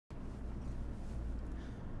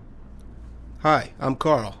Hi, I'm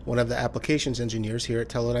Carl, one of the applications engineers here at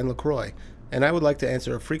Teledyne LeCroy, and I would like to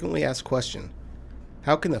answer a frequently asked question.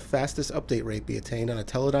 How can the fastest update rate be attained on a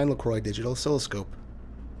Teledyne LeCroy digital oscilloscope?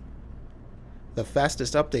 The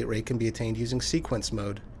fastest update rate can be attained using sequence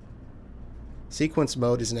mode. Sequence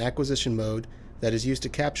mode is an acquisition mode that is used to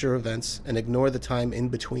capture events and ignore the time in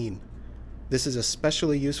between. This is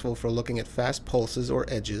especially useful for looking at fast pulses or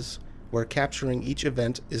edges, where capturing each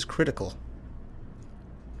event is critical.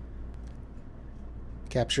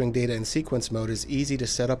 Capturing data in sequence mode is easy to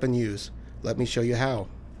set up and use. Let me show you how.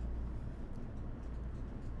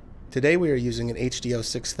 Today we are using an HDO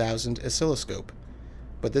 6000 oscilloscope,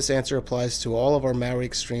 but this answer applies to all of our Maui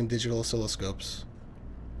Xstream digital oscilloscopes.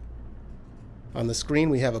 On the screen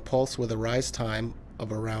we have a pulse with a rise time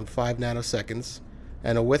of around 5 nanoseconds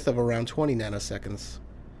and a width of around 20 nanoseconds.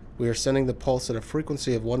 We are sending the pulse at a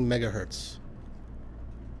frequency of 1 megahertz.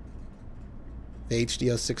 The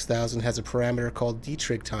HDO 6000 has a parameter called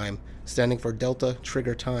detrig time, standing for delta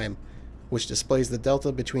trigger time, which displays the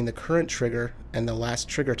delta between the current trigger and the last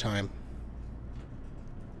trigger time.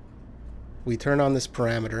 We turn on this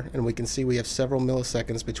parameter and we can see we have several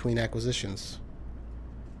milliseconds between acquisitions.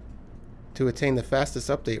 To attain the fastest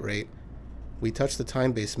update rate, we touch the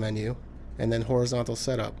TimeBased menu and then horizontal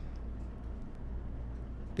setup.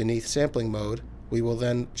 Beneath sampling mode, we will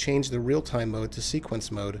then change the real-time mode to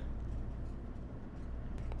sequence mode.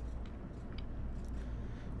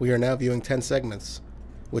 We are now viewing 10 segments,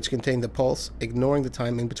 which contain the pulse, ignoring the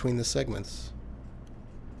time in between the segments.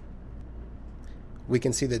 We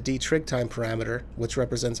can see the detrig time parameter, which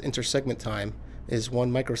represents intersegment time, is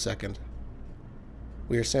 1 microsecond.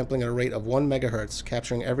 We are sampling at a rate of 1 megahertz,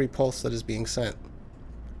 capturing every pulse that is being sent.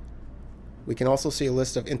 We can also see a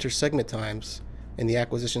list of intersegment times in the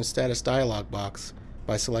acquisition status dialog box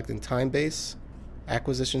by selecting TimeBased,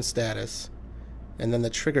 acquisition status, and then the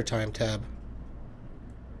trigger time tab.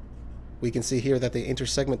 We can see here that the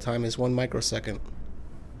intersegment time is 1 microsecond.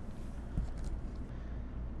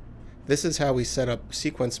 This is how we set up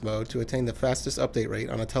sequence mode to attain the fastest update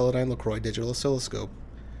rate on a Teledyne LeCroy digital oscilloscope.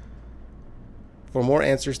 For more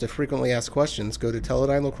answers to frequently asked questions, go to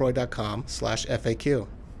teledynelecroy.com/FAQ.